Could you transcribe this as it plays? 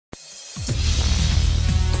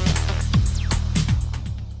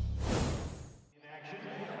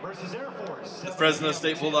Fresno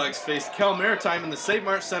State Bulldogs faced Cal-Maritime in the Save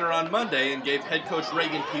Mart Center on Monday and gave head coach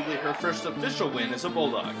Reagan Pebley her first official win as a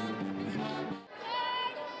Bulldog.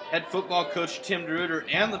 Head football coach Tim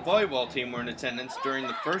DeRuiter and the volleyball team were in attendance during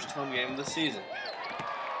the first home game of the season.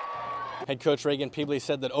 Head coach Reagan Pebley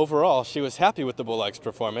said that overall she was happy with the Bulldogs'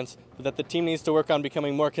 performance, but that the team needs to work on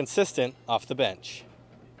becoming more consistent off the bench.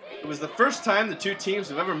 It was the first time the two teams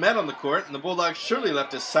have ever met on the court, and the Bulldogs surely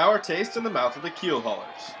left a sour taste in the mouth of the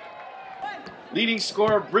Keelhaulers. Leading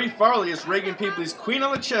scorer Bree Farley is Reagan Pebley's queen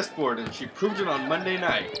on the chessboard, and she proved it on Monday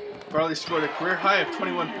night. Farley scored a career high of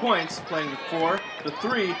 21 points, playing the 4, the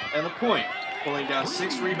 3, and the point, pulling down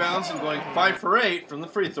 6 rebounds and going 5 for 8 from the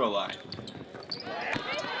free throw line.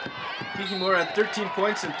 Keelhaulers had 13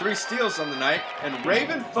 points and 3 steals on the night, and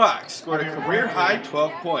Raven Fox scored a career high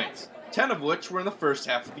 12 points, 10 of which were in the first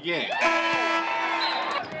half of the game.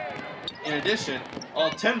 In addition,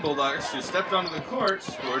 all 10 Bulldogs who stepped onto the court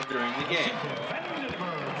scored during the game.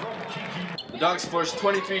 The Dogs forced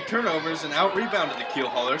 23 turnovers and out-rebounded the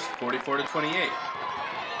Keelhaulers 44-28.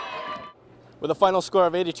 With a final score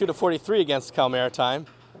of 82-43 against Cal-Maritime,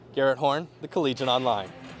 Garrett Horn, the Collegian Online.